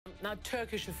Now,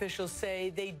 Turkish officials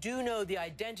say they do know the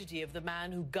identity of the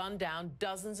man who gunned down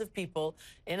dozens of people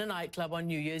in a nightclub on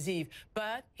New Year's Eve,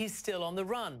 but he's still on the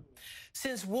run.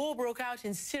 Since war broke out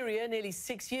in Syria nearly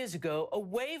 6 years ago, a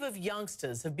wave of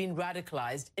youngsters have been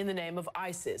radicalized in the name of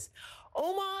ISIS.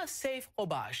 Omar Saif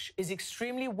Ghobash is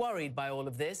extremely worried by all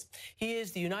of this. He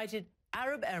is the United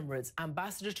Arab Emirates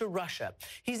ambassador to Russia.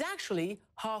 He's actually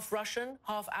half Russian,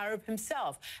 half Arab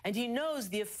himself, and he knows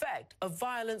the effect of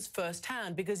violence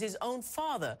firsthand because his own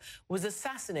father was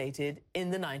assassinated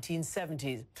in the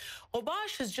 1970s.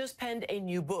 Ghobash has just penned a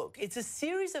new book. It's a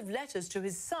series of letters to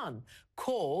his son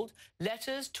called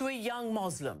Letters to a Young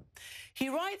Muslim. He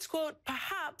writes, quote,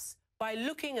 "Perhaps by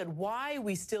looking at why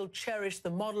we still cherish the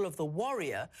model of the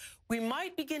warrior, we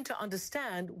might begin to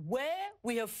understand where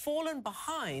we have fallen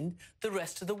behind the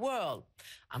rest of the world."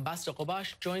 Ambassador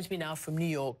Ghobash joins me now from New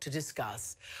York to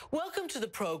discuss. Welcome to the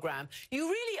program. You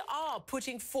really are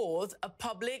putting forth a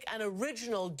public and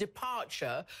original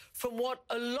departure from what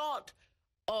a lot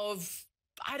of,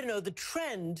 I don't know, the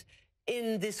trend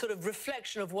in this sort of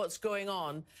reflection of what's going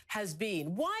on has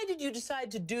been. Why did you decide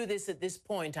to do this at this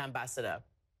point, Ambassador?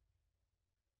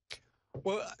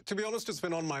 Well, to be honest, it's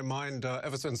been on my mind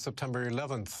ever since September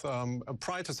 11th.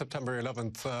 Prior to September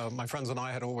 11th, my friends and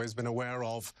I had always been aware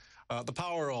of the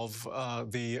power of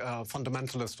the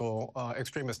fundamentalist or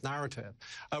extremist narrative.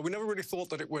 We never really thought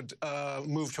that it would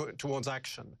move towards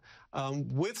action.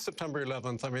 With September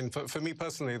 11th, I mean, for me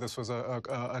personally, this was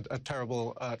a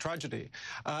terrible tragedy.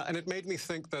 And it made me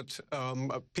think that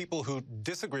people who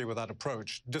disagree with that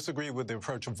approach, disagree with the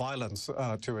approach of violence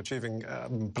to achieving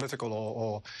political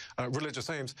or religious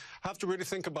aims, have to really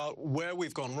think about where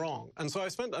we've gone wrong. And so I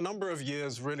spent a number of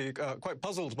years really quite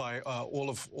puzzled by all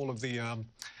of the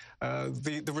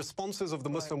responses of the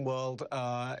Muslim world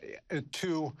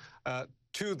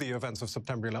to the events of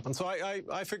September 11th. So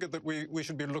I figured that we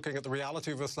should be looking at the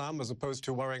reality of Islam as opposed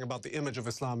to worrying about the image of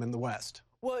Islam in the West.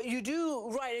 Well, you do,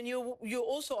 right, and you're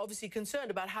also obviously concerned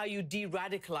about how you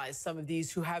de-radicalize some of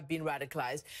these who have been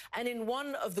radicalized. And in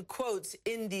one of the quotes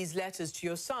in these letters to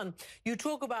your son, you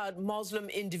talk about Muslim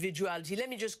individuality. Let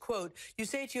me just quote. You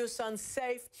say to your son,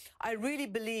 "Saif, I really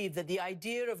believe that the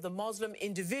idea of the Muslim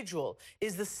individual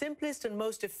is the simplest and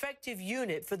most effective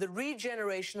unit for the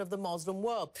regeneration of the Muslim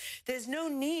world. There's no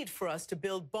need for us to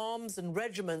build bombs and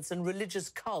regiments and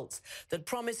religious cults that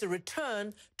promise a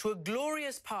return to a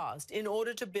glorious past in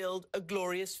order to build a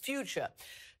glorious future."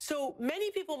 So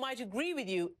many people might agree with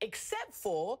you, except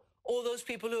for all those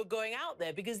people who are going out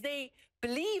there, because they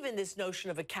believe in this notion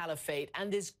of a caliphate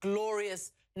and this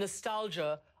glorious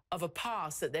nostalgia of a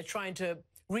past that they're trying to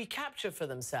recapture for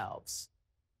themselves.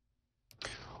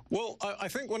 Well, I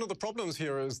think one of the problems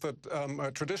here is that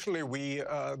traditionally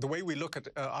the way we look at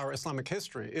our Islamic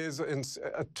history is in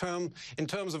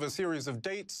terms of a series of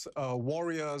dates,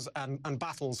 warriors, and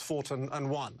battles fought and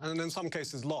won, and in some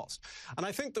cases lost. And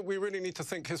I think that we really need to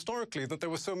think historically that there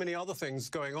were so many other things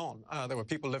going on. There were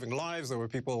people living lives, there were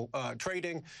people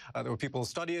trading, there were people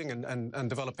studying and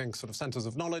developing sort of centers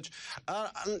of knowledge.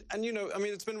 And you know, I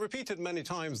mean, it's been repeated many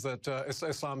times that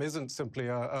Islam isn't simply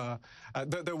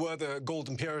there were the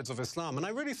golden periods of Islam, and I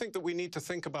really think that we need to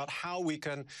think about how we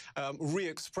can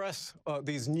re-express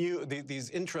these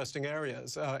interesting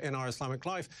areas in our Islamic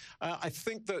life. I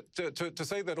think that to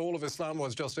say that all of Islam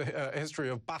was just a history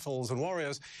of battles and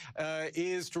warriors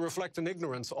is to reflect an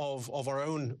ignorance of our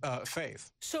own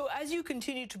faith. So as you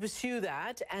continue to pursue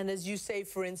that, and as you say,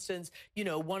 for instance, you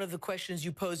know, one of the questions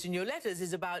you posed in your letters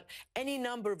is about any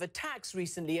number of attacks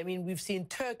recently. I mean, we've seen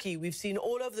Turkey, we've seen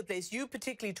all over the place. You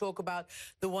particularly talk about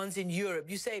the ones in Europe.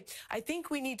 You say, "I think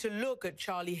we need to look at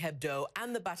Charlie Hebdo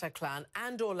and the Bataclan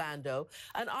and Orlando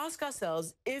and ask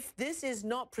ourselves if this is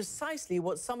not precisely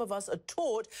what some of us are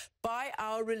taught by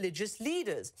our religious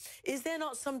leaders. Is there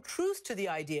not some truth to the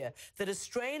idea that a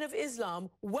strain of Islam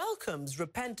welcomes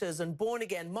repenters and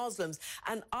born-again Muslims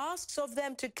and asks of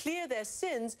them to clear their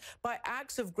sins by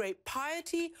acts of great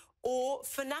piety or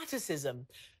fanaticism?"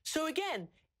 So again,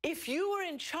 if you were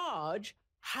in charge,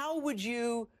 how would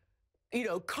you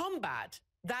combat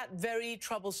that very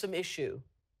troublesome issue?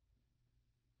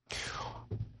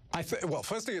 Well,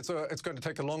 firstly, it's going to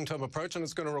take a long-term approach, and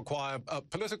it's going to require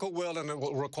political will, and it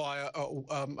will require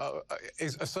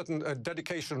a certain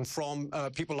dedication from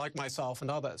people like myself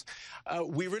and others.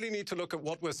 We really need to look at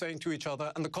what we're saying to each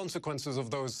other and the consequences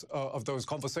of those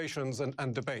conversations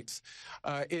and debates.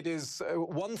 It is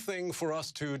one thing for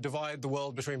us to divide the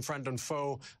world between friend and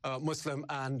foe, Muslim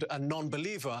and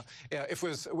non-believer, if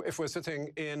we're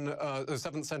sitting in the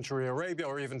 7th century Arabia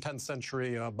or even 10th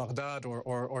century Baghdad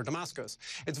or Damascus.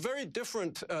 It's a very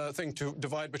different thing to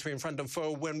divide between friend and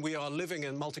foe when we are living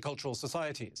in multicultural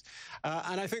societies.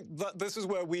 And I think that this is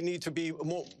where we need to be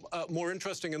more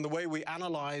interesting in the way we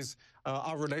analyze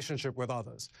our relationship with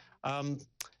others.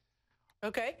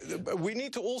 Okay. We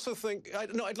need to also think,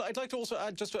 I'd like to also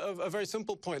add just a very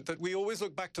simple point, that we always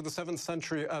look back to the 7th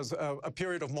century as a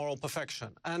period of moral perfection.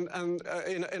 And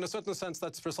in a certain sense,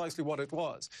 that's precisely what it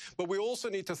was. But we also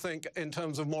need to think in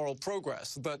terms of moral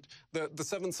progress, that the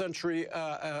 7th century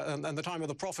and the time of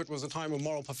the Prophet was a time of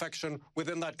moral perfection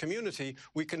within that community.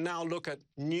 We can now look at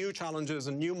new challenges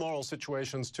and new moral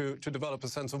situations to develop a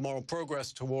sense of moral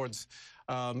progress towards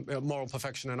moral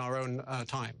perfection in our own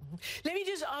time. Let me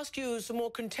just ask you some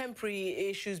more contemporary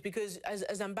issues, because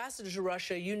as ambassador to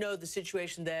Russia, you know the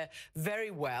situation there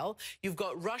very well. You've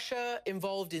got Russia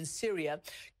involved in Syria.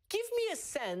 Give me a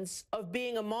sense of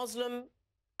being a Muslim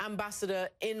ambassador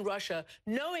in Russia,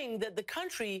 knowing that the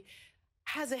country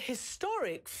has a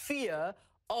historic fear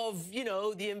of, you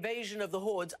know, the invasion of the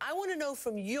hordes. I want to know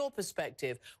from your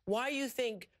perspective why you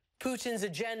think Putin's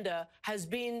agenda has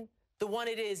been the one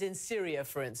it is in Syria,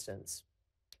 for instance.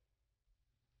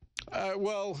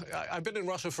 Well, I've been in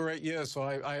Russia for 8 years, so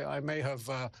I may have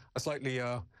a slightly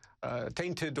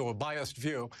tainted or biased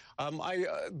view.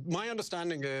 My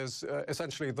understanding is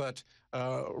essentially that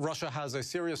Russia has a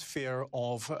serious fear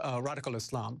of radical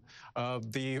Islam.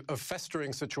 The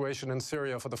festering situation in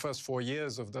Syria for the first 4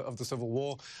 years of the civil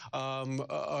war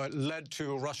led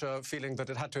to Russia feeling that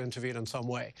it had to intervene in some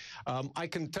way. I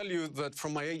can tell you that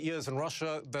from my 8 years in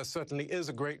Russia, there certainly is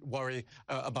a great worry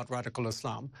about radical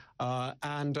Islam.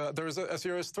 And there is a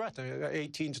serious threat.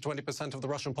 18 to 20% of the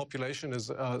Russian population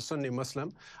is Sunni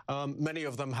Muslim. Many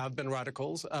of them have been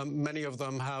radicals. Many of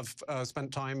them have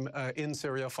spent time in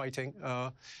Syria fighting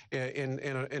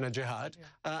in a jihad.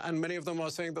 Yeah. And many of them are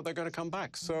saying that they're going to come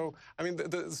back. So, I mean,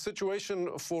 the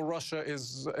situation for Russia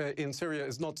is in Syria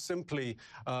is not simply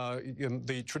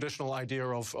the traditional idea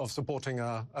of supporting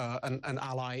an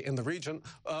ally in the region.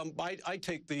 I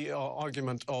take the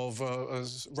argument of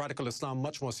radical Islam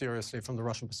much more seriously from the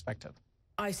Russian perspective.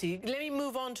 I see. Let me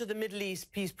move on to the Middle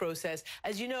East peace process.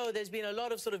 As you know, there's been a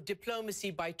lot of sort of diplomacy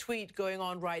by tweet going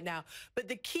on right now. But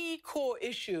the key core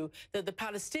issue that the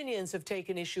Palestinians have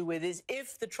taken issue with is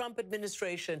if the Trump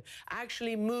administration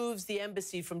actually moves the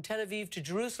embassy from Tel Aviv to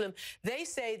Jerusalem, they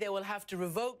say they will have to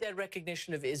revoke their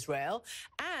recognition of Israel,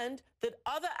 and that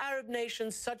other Arab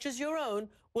nations, such as your own,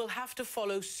 will have to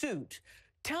follow suit.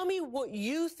 Tell me what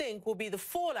you think will be the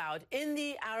fallout in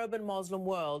the Arab and Muslim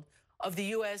world of the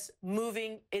U.S.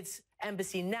 moving its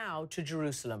embassy now to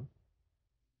Jerusalem.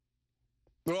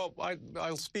 Well,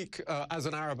 I'll speak as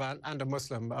an Arab and a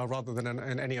Muslim rather than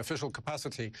in any official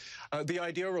capacity. The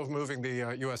idea of moving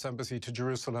the U.S. Embassy to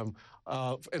Jerusalem,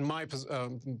 in my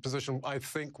position, I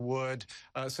think would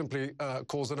simply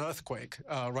cause an earthquake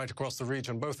right across the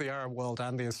region, both the Arab world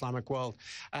and the Islamic world.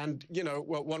 And, you know,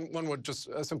 one would just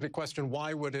simply question,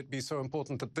 why would it be so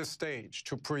important at this stage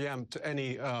to preempt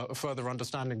any further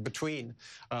understanding between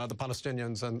the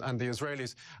Palestinians and the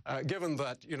Israelis, given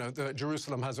that, you know,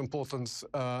 Jerusalem has importance,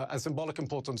 a symbolic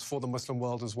importance for the Muslim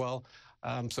world as well.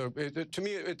 So to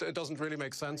me, it doesn't really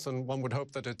make sense, and one would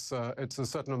hope that it's a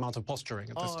certain amount of posturing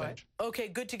at this stage. Okay,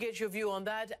 good to get your view on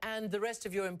that and the rest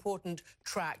of your important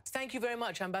tract. Thank you very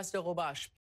much, Ambassador Ghobash.